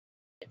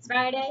It's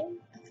Friday,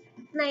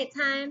 it's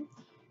nighttime,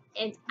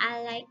 and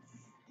I like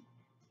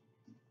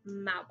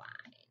my wine.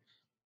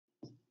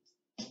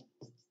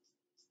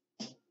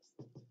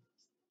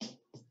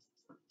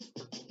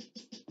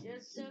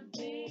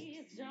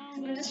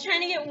 I'm just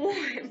trying to get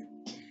warm.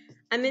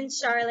 I'm in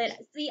Charlotte.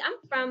 See, I'm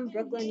from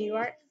Brooklyn, New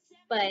York,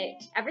 but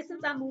ever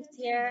since I moved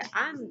here,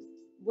 I'm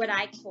what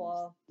I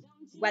call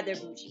weather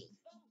bougie.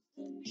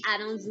 I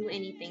don't do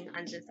anything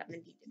under 70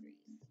 degrees.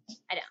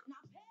 I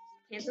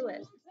don't. Can't do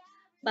it.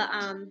 But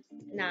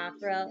nah,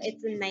 for real,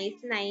 it's a nice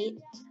night.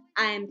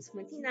 I'm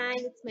 29.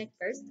 It's my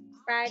first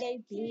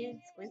Friday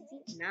being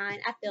 29.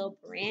 I feel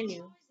brand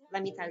new.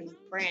 Let me tell you,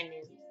 brand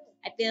new.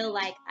 I feel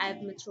like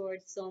I've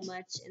matured so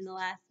much in the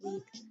last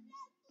week.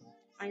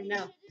 I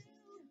know.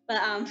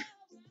 But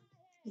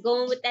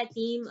going with that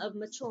theme of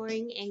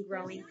maturing and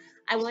growing,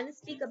 I want to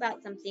speak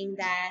about something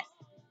that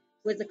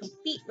was a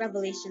complete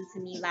revelation to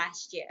me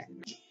last year.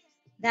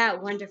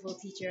 That wonderful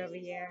teacher over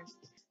here.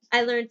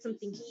 I learned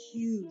something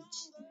huge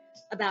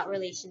about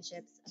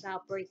relationships,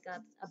 about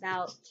breakups,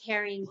 about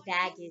carrying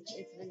baggage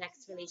into the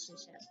next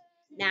relationship.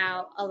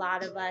 Now, a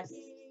lot of us,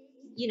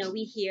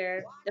 we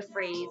hear the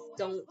phrase,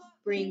 don't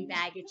bring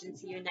baggage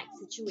into your next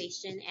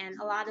situation. And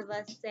a lot of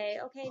us say,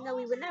 okay, no,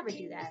 we would never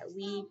do that.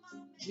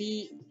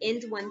 We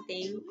end one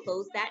thing,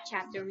 close that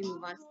chapter, we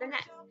move on to the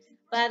next.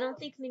 But I don't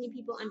think many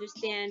people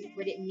understand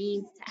what it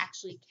means to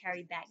actually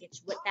carry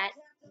baggage, what that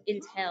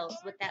entails,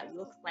 what that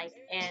looks like,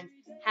 and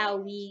how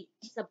we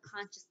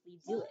subconsciously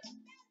do it.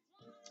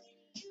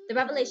 The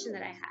revelation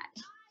that I had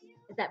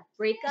is that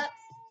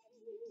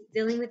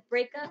dealing with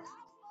breakups,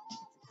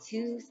 it's a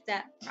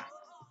two-step process.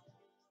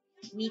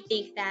 We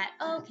think that,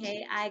 oh,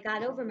 okay, I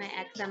got over my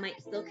ex, I might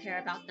still care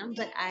about them,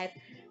 but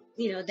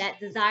that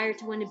desire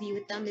to want to be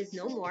with them is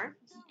no more,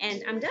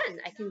 and I'm done.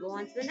 I can go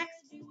on to the next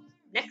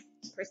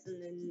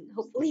person and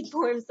hopefully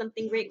form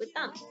something great with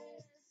them.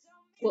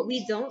 What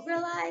we don't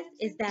realize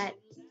is that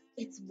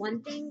it's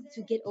one thing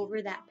to get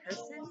over that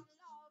person.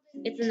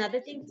 It's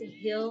another thing to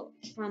heal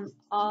from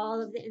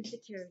all of the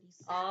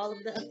insecurities, all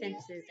of the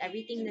offenses,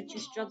 everything that you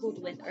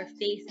struggled with or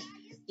faced,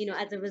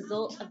 as a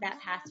result of that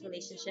past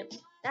relationship.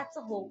 That's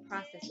a whole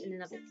process in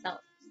and of itself.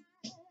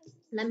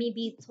 Let me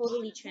be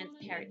totally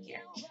transparent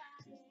here.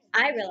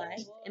 I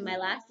realized in my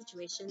last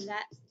situation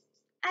that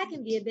I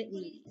can be a bit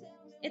needy.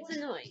 It's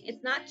annoying.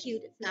 It's not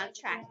cute. It's not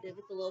attractive.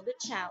 It's a little bit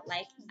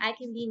childlike. I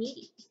can be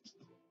needy.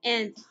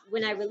 And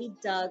when I really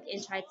dug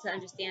and tried to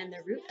understand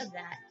the root of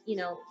that,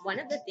 one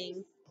of the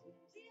things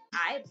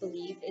I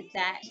believe is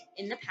that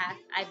in the past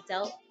I've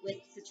dealt with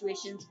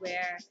situations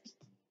where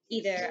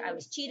either I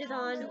was cheated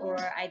on or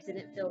I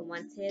didn't feel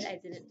wanted, I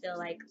didn't feel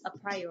like a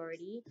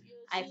priority.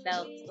 I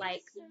felt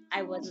like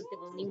I wasn't the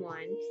only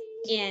one.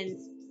 And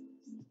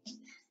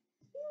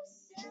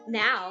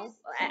now,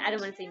 I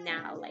don't want to say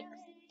now, like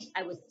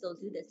I would still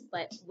do this,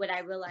 but what I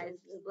realized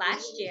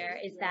last year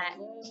is that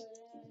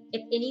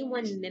if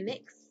anyone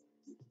mimics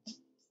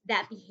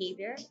that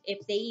behavior,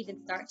 if they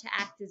even start to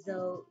act as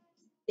though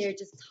they're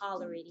just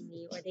tolerating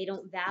me or they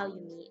don't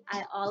value me,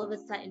 I all of a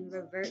sudden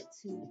revert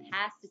to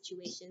past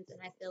situations and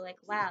I feel like,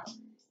 wow,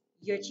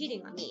 you're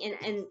cheating on me.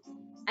 And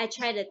I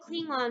try to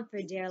cling on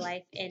for dear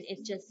life and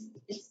it's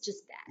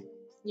just bad,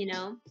 you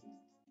know?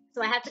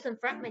 So I had to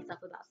confront myself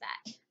about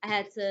that. I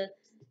had to,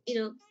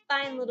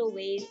 find little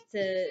ways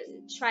to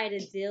try to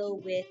deal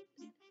with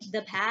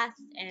the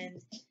past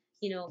and,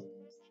 you know,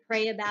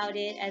 pray about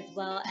it as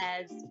well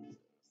as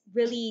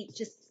really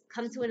just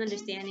come to an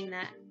understanding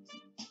that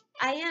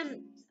I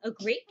am a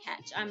great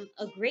catch. I'm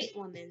a great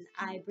woman.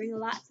 I bring a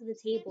lot to the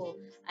table.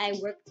 I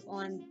worked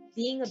on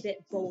being a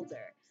bit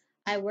bolder.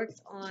 I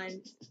worked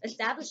on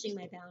establishing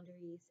my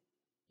boundaries,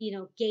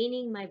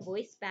 gaining my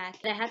voice back.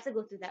 I had to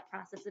go through that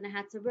process and I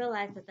had to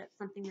realize that that's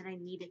something that I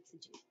needed to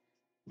do.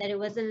 That it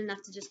wasn't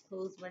enough to just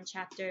close one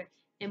chapter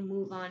and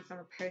move on from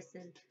a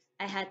person.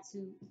 I had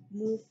to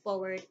move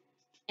forward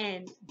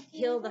and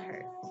heal the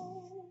hurt.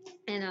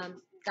 And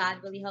God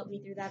really helped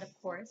me through that, of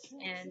course.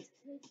 And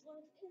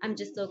I'm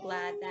just so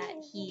glad that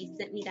He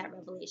sent me that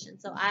revelation.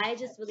 So I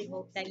just really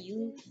hope that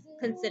you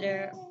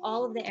consider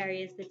all of the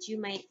areas that you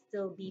might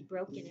still be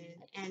broken in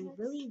and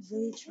really,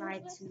 really try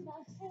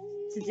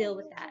to deal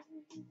with that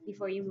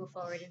before you move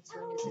forward into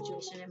a new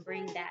situation and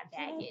bring that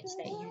baggage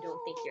that you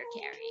don't think you're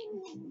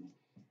carrying.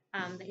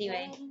 But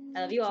anyway,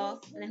 I love you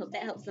all, and I hope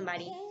that helps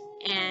somebody.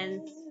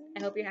 And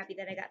I hope you're happy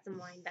that I got some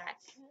wine back.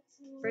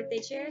 Birthday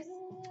cheers.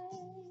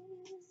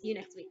 See you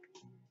next week.